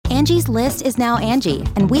Angie's List is now Angie,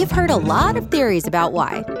 and we've heard a lot of theories about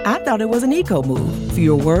why. I thought it was an eco move.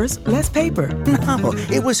 Fewer words, less paper. No,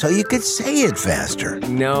 it was so you could say it faster.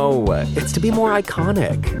 No, it's to be more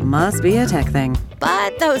iconic. Must be a tech thing.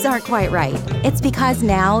 But those aren't quite right. It's because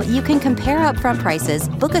now you can compare upfront prices,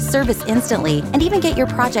 book a service instantly, and even get your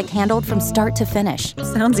project handled from start to finish.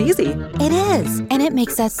 Sounds easy. It is, and it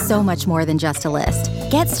makes us so much more than just a list.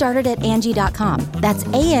 Get started at Angie.com. That's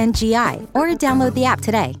ANGI, or download the app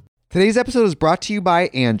today. Today's episode is brought to you by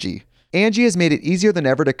Angie. Angie has made it easier than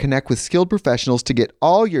ever to connect with skilled professionals to get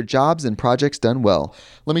all your jobs and projects done well.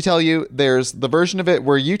 Let me tell you, there's the version of it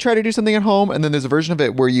where you try to do something at home, and then there's a version of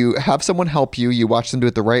it where you have someone help you, you watch them do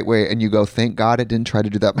it the right way, and you go, thank God I didn't try to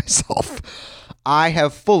do that myself. I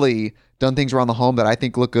have fully done things around the home that I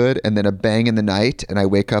think look good, and then a bang in the night, and I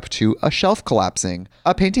wake up to a shelf collapsing,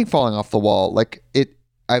 a painting falling off the wall.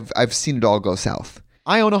 I've seen it all go south.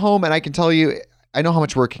 I own a home, and I can tell you, I know how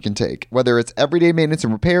much work it can take. Whether it's everyday maintenance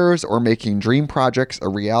and repairs or making dream projects a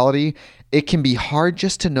reality, it can be hard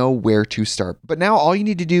just to know where to start. But now all you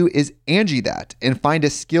need to do is Angie that and find a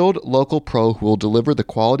skilled local pro who will deliver the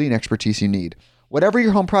quality and expertise you need. Whatever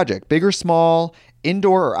your home project, big or small,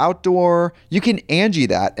 indoor or outdoor, you can Angie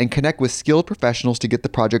that and connect with skilled professionals to get the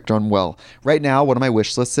project done well. Right now, one of my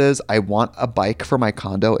wish lists is I want a bike for my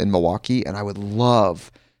condo in Milwaukee, and I would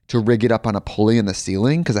love to rig it up on a pulley in the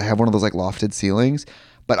ceiling because I have one of those like lofted ceilings,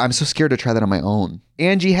 but I'm so scared to try that on my own.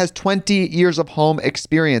 Angie has 20 years of home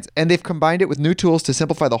experience, and they've combined it with new tools to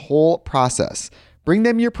simplify the whole process. Bring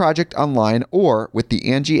them your project online or with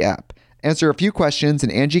the Angie app. Answer a few questions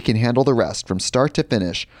and Angie can handle the rest from start to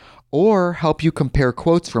finish, or help you compare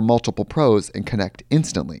quotes from multiple pros and connect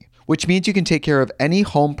instantly, which means you can take care of any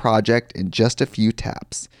home project in just a few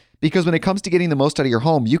taps. Because when it comes to getting the most out of your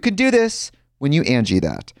home, you can do this when you Angie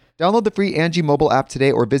that. Download the free Angie mobile app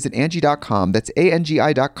today or visit Angie.com. That's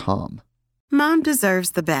ANGI.com. Mom deserves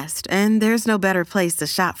the best, and there's no better place to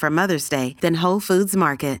shop for Mother's Day than Whole Foods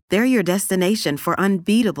Market. They're your destination for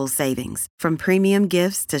unbeatable savings, from premium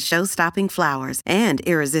gifts to show-stopping flowers and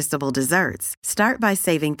irresistible desserts. Start by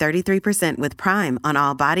saving 33% with Prime on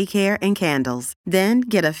all body care and candles. Then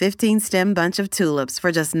get a 15-stem bunch of tulips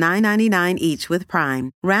for just $9.99 each with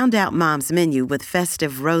Prime. Round out Mom's menu with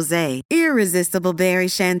festive rosé, irresistible berry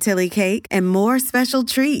chantilly cake, and more special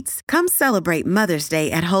treats. Come celebrate Mother's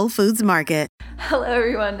Day at Whole Foods Market. Hello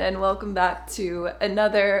everyone, and welcome back to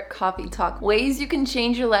another Coffee Talk. Ways you can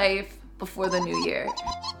change your life before the new year.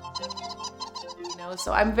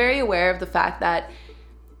 So I'm very aware of the fact that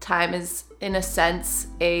time is, in a sense,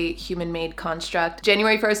 a human-made construct.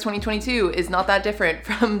 January 1st, 2022 is not that different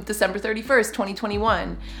from December 31st,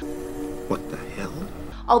 2021. What the hell?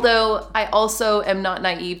 Although I also am not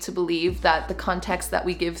naive to believe that the context that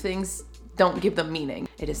we give things don't give them meaning.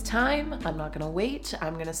 It is time. I'm not gonna wait.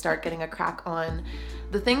 I'm gonna start getting a crack on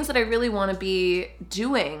the things that I really wanna be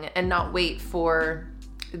doing and not wait for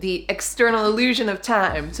the external illusion of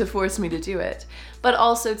time to force me to do it. But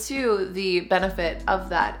also too, the benefit of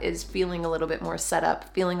that is feeling a little bit more set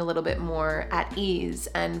up, feeling a little bit more at ease,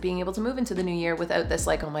 and being able to move into the new year without this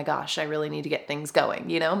like, oh my gosh, I really need to get things going,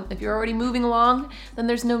 you know? If you're already moving along, then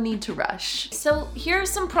there's no need to rush. So here are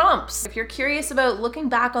some prompts. If you're curious about looking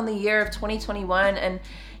back on the year of 2021 and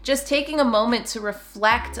just taking a moment to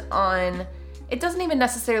reflect on, it doesn't even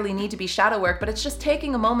necessarily need to be shadow work, but it's just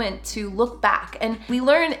taking a moment to look back. And we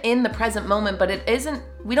learn in the present moment, but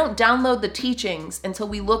we don't download the teachings until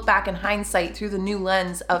we look back in hindsight through the new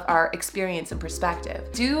lens of our experience and perspective.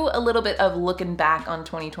 Do a little bit of looking back on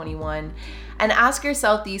 2021 and ask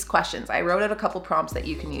yourself these questions. I wrote out a couple prompts that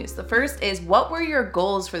you can use. The first is, what were your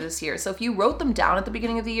goals for this year? So if you wrote them down at the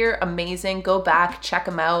beginning of the year, amazing. Go back, check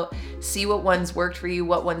them out, see what ones worked for you,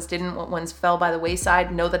 what ones didn't, what ones fell by the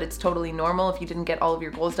wayside. Know that it's totally normal if you didn't get all of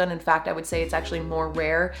your goals done. In fact, I would say it's actually more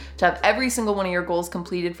rare to have every single one of your goals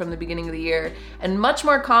completed from the beginning of the year, and much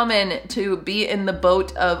more common to be in the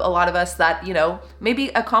boat of a lot of us that, you know, maybe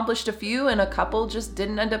accomplished a few and a couple just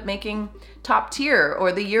didn't end up making top tier,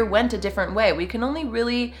 or the year went a different way. We can only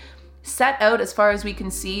really set out as far as we can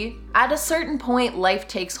see. At a certain point, life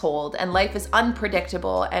takes hold and life is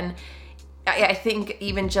unpredictable, and I think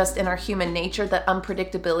even just in our human nature, that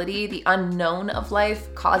unpredictability, the unknown of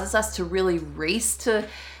life, causes us to really race to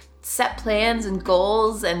set plans and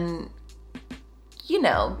goals and, you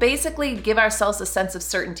know, basically give ourselves a sense of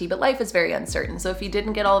certainty. But life is very uncertain. So if you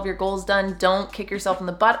didn't get all of your goals done, don't kick yourself in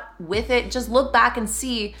the butt with it. Just look back and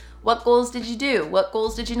see, what goals did you do? What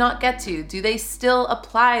goals did you not get to? Do they still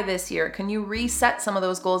apply this year? Can you reset some of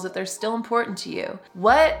those goals if they're still important to you?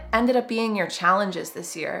 What ended up being your challenges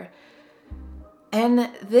this year? And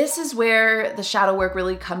this is where the shadow work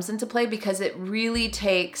really comes into play, because it really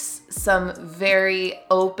takes some very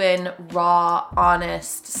open, raw,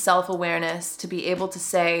 honest self-awareness to be able to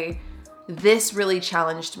say, this really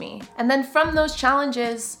challenged me. And then from those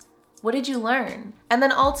challenges, what did you learn? And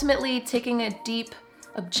then ultimately taking a deep,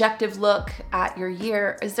 objective look at your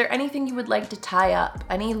year. Is there anything you would like to tie up?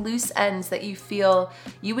 Any loose ends that you feel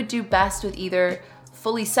you would do best with either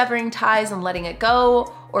fully severing ties and letting it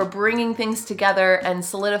go, or bringing things together and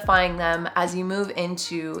solidifying them as you move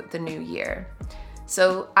into the new year?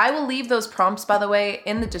 So I will leave those prompts, by the way,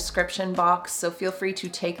 in the description box, so feel free to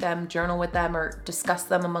take them, journal with them, or discuss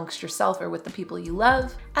them amongst yourself or with the people you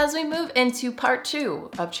love as we move into part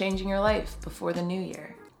 2 of changing your life before the new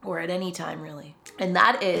year, or at any time really. And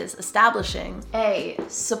that is establishing a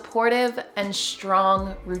supportive and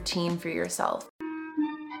strong routine for yourself.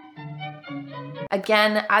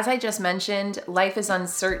 Again, as I just mentioned, life is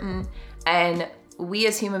uncertain, and we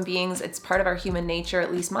as human beings, it's part of our human nature,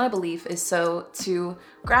 at least my belief is so, to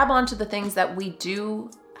grab onto the things that we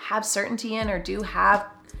do have certainty in or do have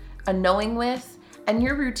a knowing with. And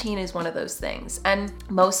your routine is one of those things. And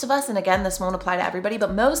most of us, and again, this won't apply to everybody,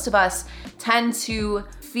 but most of us tend to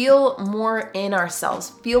feel more in ourselves,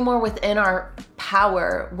 feel more within our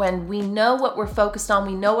power when we know what we're focused on,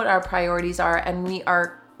 we know what our priorities are, and we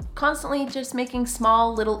are constantly just making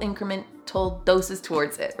small little incremental doses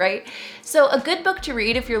towards it, right? So a good book to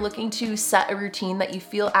read if you're looking to set a routine that you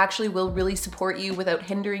feel actually will really support you without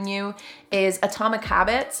hindering you is Atomic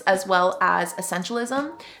Habits, as well as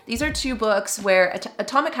Essentialism. These are 2 books where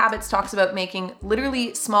Atomic Habits talks about making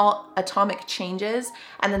literally small atomic changes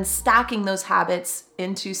and then stacking those habits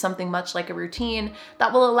into something much like a routine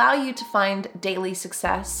that will allow you to find daily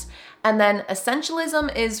success. And then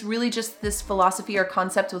Essentialism is really just this philosophy or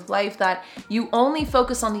concept with life that you only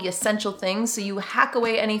focus on the essential things, so you hack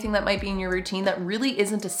away anything that might be in your routine that really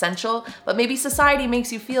isn't essential, but maybe society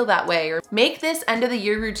makes you feel that way. Or make this end of the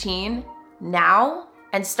year routine now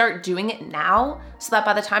and start doing it now, so that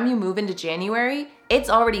by the time you move into January, it's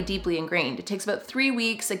already deeply ingrained. It takes about 3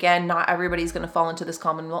 weeks. Again, not everybody's gonna fall into this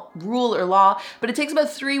common rule or law, but it takes about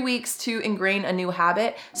 3 weeks to ingrain a new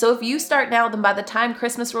habit. So if you start now, then by the time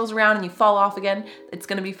Christmas rolls around and you fall off again, it's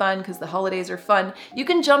gonna be fun because the holidays are fun. You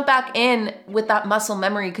can jump back in with that muscle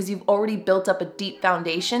memory because you've already built up a deep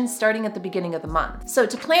foundation starting at the beginning of the month. So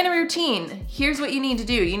to plan a routine, here's what you need to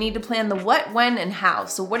do. You need to plan the what, when, and how.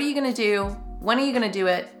 So what are you gonna do? When are you gonna do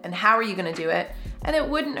it? And how are you gonna do it? And it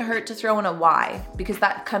wouldn't hurt to throw in a why, because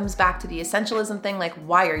that comes back to the essentialism thing, like,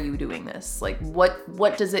 why are you doing this? Like,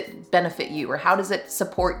 what does it benefit you, or how does it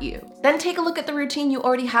support you? Then take a look at the routine you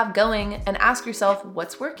already have going and ask yourself,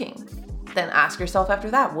 what's working? Then ask yourself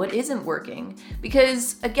after that, what isn't working?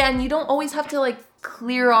 Because again, you don't always have to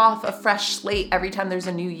clear off a fresh slate every time there's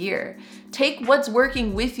a new year. Take what's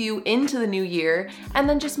working with you into the new year and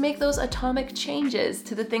then just make those atomic changes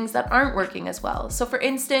to the things that aren't working as well. So for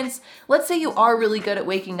instance, let's say you are really good at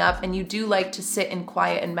waking up and you do like to sit in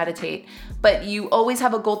quiet and meditate, but you always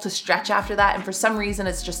have a goal to stretch after that, and for some reason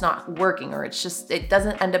it's just not working, or it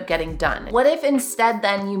doesn't end up getting done. What if instead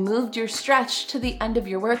then you moved your stretch to the end of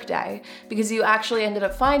your workday, because you actually ended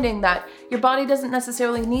up finding that your body doesn't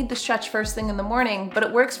necessarily need the stretch first thing in the morning, but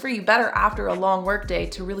it works for you better after a long workday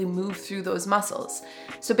to really move through those muscles.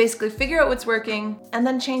 So basically figure out what's working and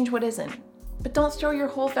then change what isn't. But don't throw your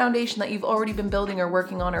whole foundation that you've already been building or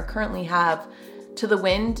working on or currently have to the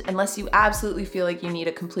wind unless you absolutely feel like you need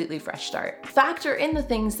a completely fresh start. Factor in the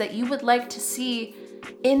things that you would like to see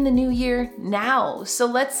in the new year now. So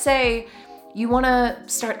let's say you want to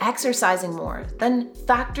start exercising more, then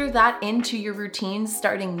factor that into your routine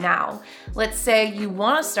starting now. Let's say you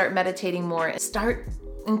want to start meditating more, start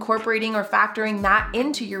incorporating or factoring that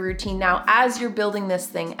into your routine now as you're building this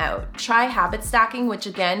thing out. Try habit stacking, which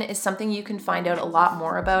again is something you can find out a lot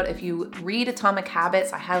more about if you read Atomic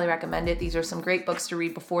Habits. I highly recommend it. These are some great books to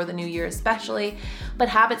read before the new year especially. But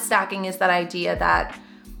habit stacking is that idea that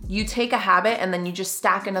you take a habit and then you just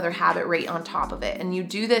stack another habit right on top of it. And you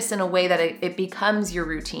do this in a way that it becomes your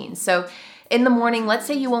routine. So in the morning, let's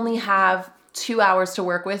say you only have 2 hours to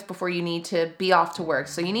work with before you need to be off to work.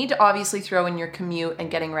 So you need to obviously throw in your commute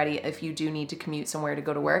and getting ready if you do need to commute somewhere to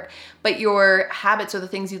go to work. But your habits or the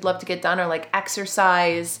things you'd love to get done are like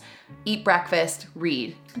exercise, eat breakfast,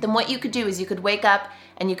 read. Then what you could do is you could wake up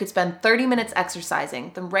and you could spend 30 minutes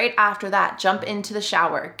exercising. Then right after that, jump into the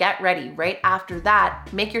shower, get ready. Right after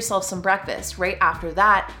that, make yourself some breakfast. Right after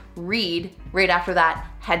that, read. Right after that,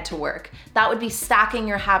 head to work. That would be stacking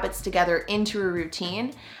your habits together into a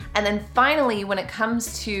routine. And then finally, when it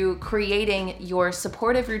comes to creating your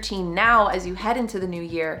supportive routine now as you head into the new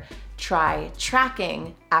year, try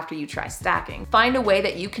tracking after you try stacking. Find a way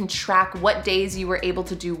that you can track what days you were able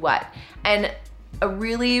to do what. And a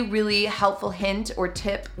really, really helpful hint or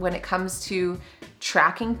tip when it comes to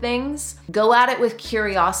tracking things, go at it with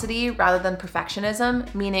curiosity rather than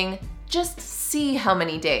perfectionism, meaning just see how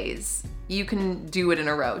many days you can do it in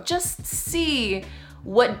a row. Just see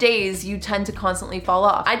what days you tend to constantly fall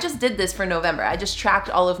off. I just did this for November. I just tracked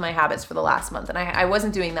all of my habits for the last month, and I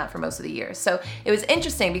wasn't doing that for most of the year. So it was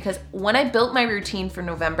interesting because when I built my routine for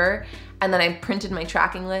November, and then I printed my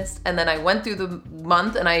tracking list, and then I went through the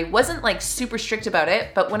month, and I wasn't like super strict about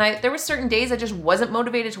it, but there were certain days I just wasn't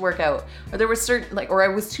motivated to work out, or there was or I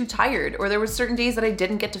was too tired, or there were certain days that I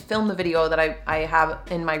didn't get to film the video that I have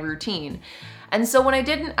in my routine. And so when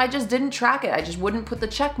I just didn't track it. I just wouldn't put the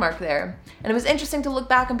check mark there. And it was interesting to look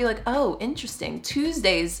back and be like, oh, interesting.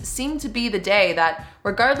 Tuesdays seem to be the day that,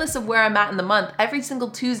 regardless of where I'm at in the month, every single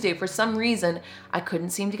Tuesday, for some reason, I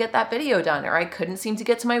couldn't seem to get that video done, or I couldn't seem to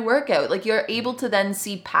get to my workout. Like, you're able to then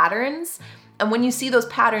see patterns. And when you see those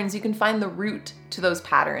patterns, you can find the root to those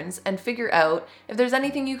patterns and figure out if there's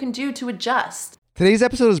anything you can do to adjust. Today's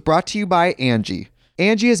episode is brought to you by Angie.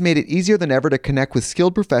 Angie has made it easier than ever to connect with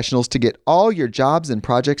skilled professionals to get all your jobs and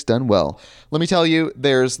projects done well. Let me tell you,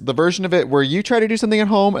 there's the version of it where you try to do something at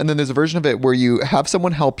home, and then there's a version of it where you have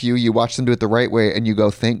someone help you, you watch them do it the right way, and you go,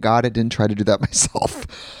 thank God I didn't try to do that myself.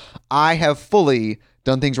 I have fully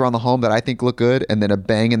done things around the home that I think look good, and then a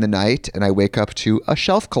bang in the night, and I wake up to a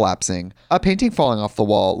shelf collapsing, a painting falling off the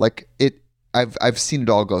wall. I've seen it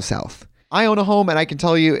all go south. I own a home, and I can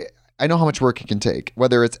tell you, I know how much work it can take.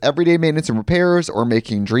 Whether it's everyday maintenance and repairs or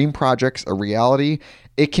making dream projects a reality,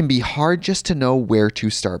 it can be hard just to know where to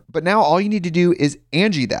start. But now all you need to do is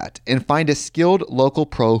Angie that and find a skilled local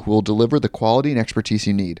pro who will deliver the quality and expertise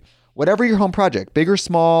you need. Whatever your home project, big or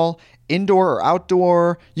small, indoor or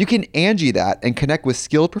outdoor, you can Angie that and connect with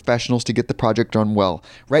skilled professionals to get the project done well.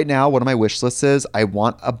 Right now, one of my wish lists is I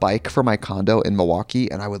want a bike for my condo in Milwaukee,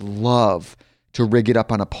 and I would love to rig it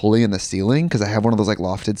up on a pulley in the ceiling because I have one of those like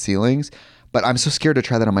lofted ceilings, but I'm so scared to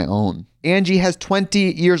try that on my own. Angie has 20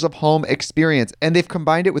 years of home experience, and they've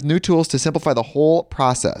combined it with new tools to simplify the whole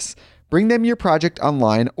process. Bring them your project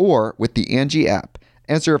online or with the Angie app.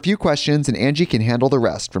 Answer a few questions and Angie can handle the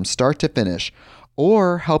rest from start to finish,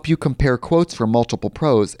 or help you compare quotes from multiple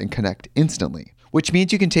pros and connect instantly, which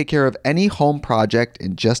means you can take care of any home project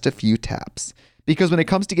in just a few taps. Because when it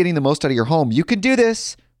comes to getting the most out of your home, you can do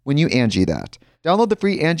this when you Angie that. Download the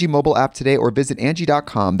free Angie mobile app today or visit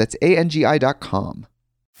Angie.com. That's ANGI.com.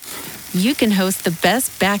 You can host the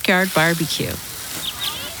best backyard barbecue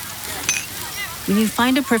when you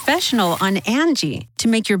find a professional on Angie to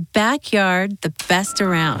make your backyard the best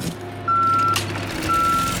around.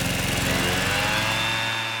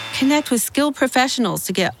 Connect with skilled professionals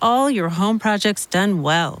to get all your home projects done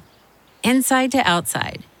well. Inside to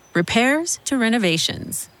outside, repairs to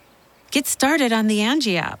renovations. Get started on the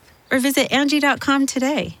Angie app or visit Angie.com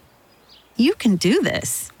today. You can do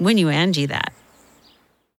this when you Angie that.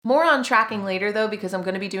 More on tracking later though, because I'm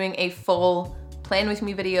going to be doing a full plan with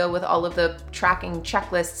me video with all of the tracking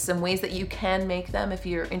checklists and ways that you can make them if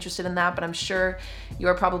you're interested in that. But I'm sure you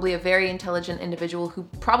are probably a very intelligent individual who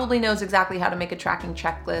probably knows exactly how to make a tracking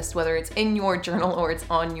checklist, whether it's in your journal or it's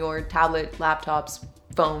on your tablet, laptops,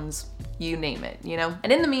 phones, you name it, you know?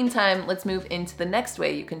 And in the meantime, let's move into the next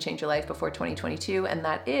way you can change your life before 2022, and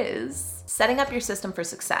that is setting up your system for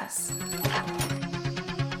success.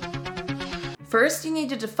 First, you need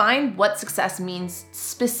to define what success means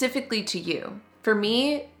specifically to you. For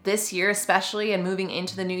me, this year especially, and moving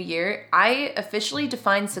into the new year, I officially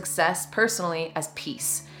define success personally as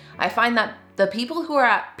peace. I find that the people who are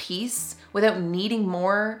at peace without needing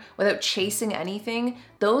more, without chasing anything,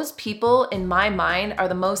 those people in my mind are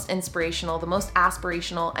the most inspirational, the most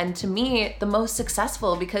aspirational, and to me, the most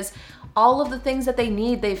successful, because all of the things that they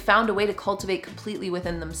need, they've found a way to cultivate completely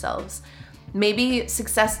within themselves. Maybe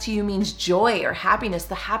success to you means joy or happiness,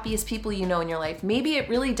 the happiest people you know in your life. Maybe it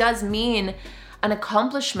really does mean an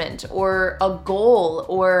accomplishment or a goal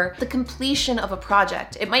or the completion of a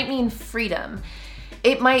project. It might mean freedom.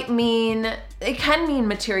 It can mean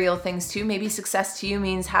material things too. Maybe success to you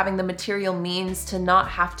means having the material means to not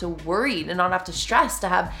have to worry, to not have to stress, to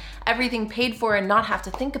have everything paid for and not have to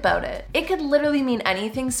think about it. It could literally mean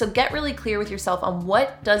anything, so get really clear with yourself on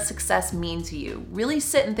what does success mean to you. Really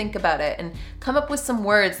sit and think about it and come up with some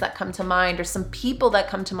words that come to mind or some people that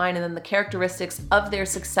come to mind and then the characteristics of their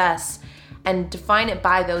success and define it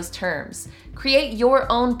by those terms. Create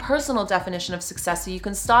your own personal definition of success so you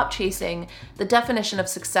can stop chasing the definition of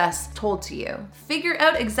success told to you. Figure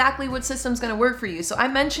out exactly what system's gonna work for you. So I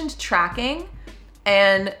mentioned tracking.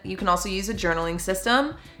 And you can also use a journaling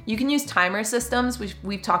system. You can use timer systems.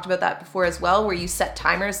 We've talked about that before as well, where you set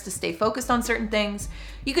timers to stay focused on certain things.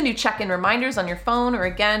 You can do check-in reminders on your phone or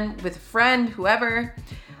again with a friend, whoever.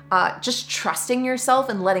 Just trusting yourself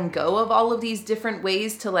and letting go of all of these different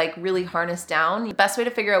ways to like really harness down. The best way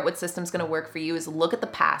to figure out what system's gonna work for you is look at the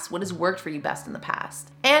past. What has worked for you best in the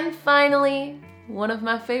past? And finally, one of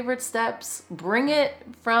my favorite steps, bring it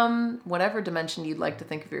from whatever dimension you'd like to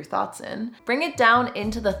think of your thoughts in. Bring it down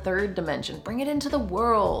into the third dimension. Bring it into the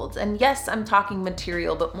world. And yes, I'm talking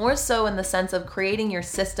material, but more so in the sense of creating your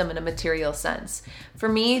system in a material sense. For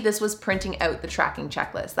me, this was printing out the tracking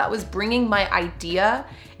checklist. That was bringing my idea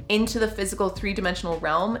into the physical three-dimensional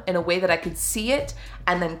realm in a way that I could see it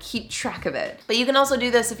and then keep track of it. But you can also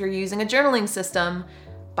do this if you're using a journaling system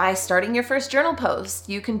by starting your first journal post.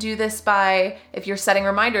 You can do this by, if you're setting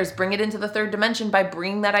reminders, bring it into the third dimension by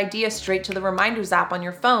bringing that idea straight to the reminders app on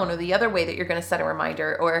your phone, or the other way that you're gonna set a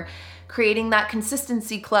reminder, or creating that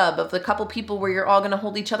consistency club of the couple people where you're all gonna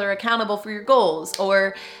hold each other accountable for your goals,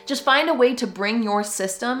 or just find a way to bring your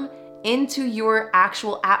system into your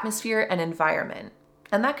actual atmosphere and environment.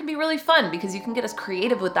 And that can be really fun because you can get as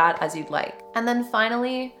creative with that as you'd like. And then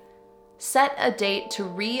finally, set a date to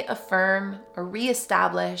reaffirm or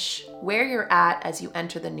reestablish where you're at as you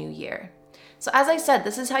enter the new year. So as I said,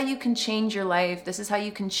 this is how you can change your life. This is how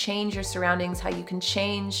you can change your surroundings, how you can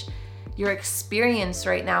change your experience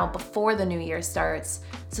right now before the new year starts.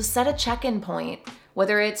 So set a check-in point,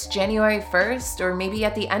 whether it's January 1st or maybe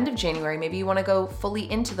at the end of January. Maybe you want to go fully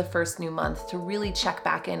into the first new month to really check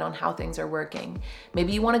back in on how things are working.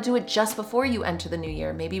 Maybe you want to do it just before you enter the new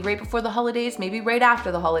year, maybe right before the holidays, maybe right after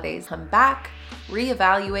the holidays. Come back,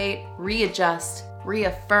 reevaluate, readjust,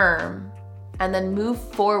 reaffirm, and then move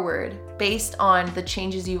forward based on the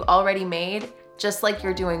changes you've already made, just like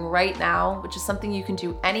you're doing right now, which is something you can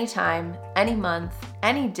do anytime, any month,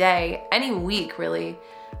 any day, any week, really.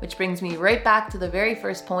 Which brings me right back to the very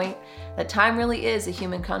first point, that time really is a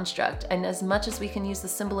human construct. And as much as we can use the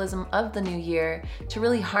symbolism of the new year to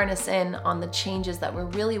really harness in on the changes that we're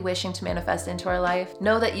really wishing to manifest into our life,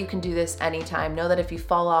 know that you can do this anytime. Know that if you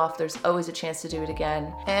fall off, there's always a chance to do it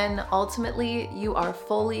again. And ultimately, you are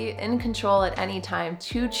fully in control at any time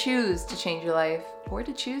to choose to change your life or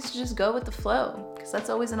to choose to just go with the flow, because that's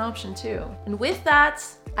always an option too. And with that,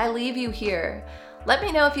 I leave you here. Let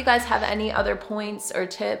me know if you guys have any other points or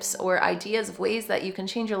tips or ideas of ways that you can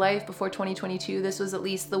change your life before 2022. This was at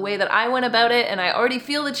least the way that I went about it, and I already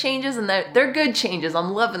feel the changes, and they're good changes.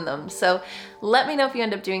 I'm loving them. So let me know if you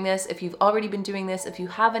end up doing this, if you've already been doing this, if you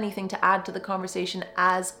have anything to add to the conversation.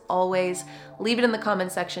 As always, leave it in the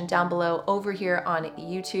comment section down below over here on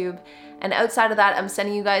YouTube. And outside of that, I'm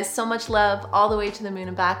sending you guys so much love all the way to the moon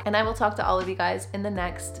and back, and I will talk to all of you guys in the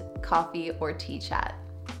next coffee or tea chat.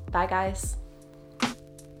 Bye, guys.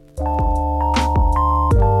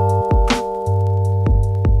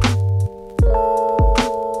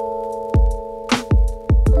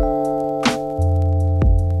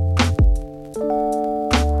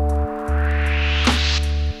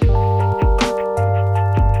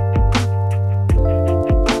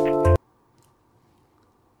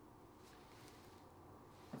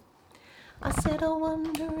 I said, I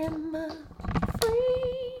wonder, am I free?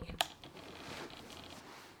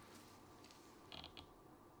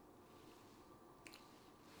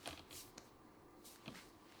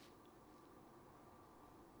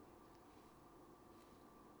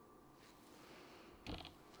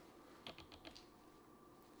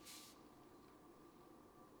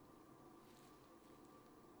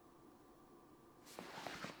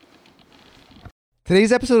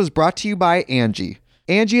 Today's episode is brought to you by Angie.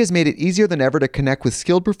 Angie has made it easier than ever to connect with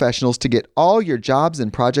skilled professionals to get all your jobs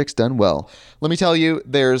and projects done well. Let me tell you,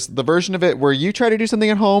 there's the version of it where you try to do something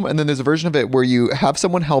at home, and then there's a version of it where you have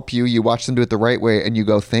someone help you, you watch them do it the right way, and you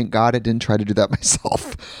go, thank God I didn't try to do that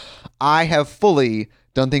myself. I have fully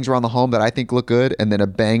done things around the home that I think look good, and then a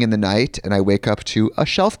bang in the night, and I wake up to a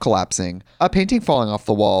shelf collapsing, a painting falling off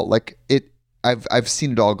the wall. I've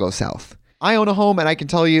seen it all go south. I own a home, and I can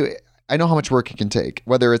tell you, I know how much work it can take.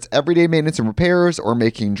 Whether it's everyday maintenance and repairs or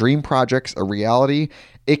making dream projects a reality,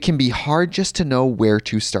 it can be hard just to know where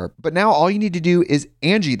to start. But now all you need to do is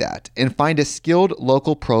Angie that and find a skilled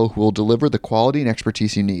local pro who will deliver the quality and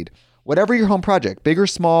expertise you need. Whatever your home project, big or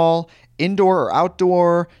small, indoor or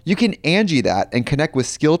outdoor, you can Angie that and connect with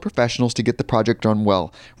skilled professionals to get the project done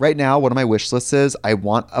well. Right now, one of my wish lists is I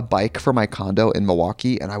want a bike for my condo in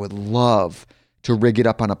Milwaukee, and I would love to rig it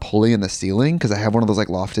up on a pulley in the ceiling because I have one of those like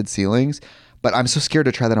lofted ceilings, but I'm so scared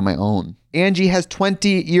to try that on my own. Angie has 20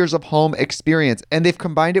 years of home experience, and they've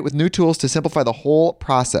combined it with new tools to simplify the whole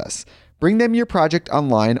process. Bring them your project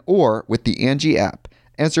online or with the Angie app.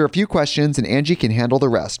 Answer a few questions and Angie can handle the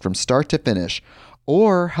rest from start to finish,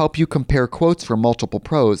 or help you compare quotes from multiple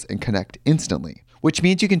pros and connect instantly, which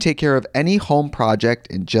means you can take care of any home project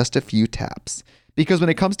in just a few taps. Because when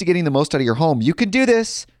it comes to getting the most out of your home, you can do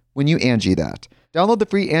this when you Angie that. Download the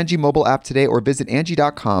free Angie mobile app today or visit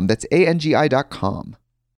Angie.com. That's ANGI.com.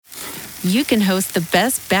 You can host the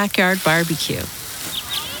best backyard barbecue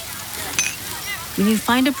when you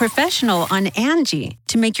find a professional on Angie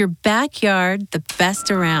to make your backyard the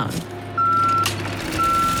best around.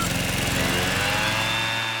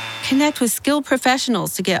 Connect with skilled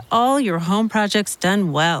professionals to get all your home projects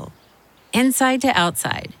done well. Inside to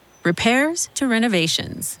outside, repairs to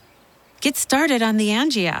renovations. Get started on the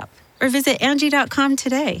Angie app or visit Angie.com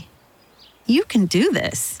today. You can do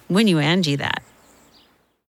this when you Angie that.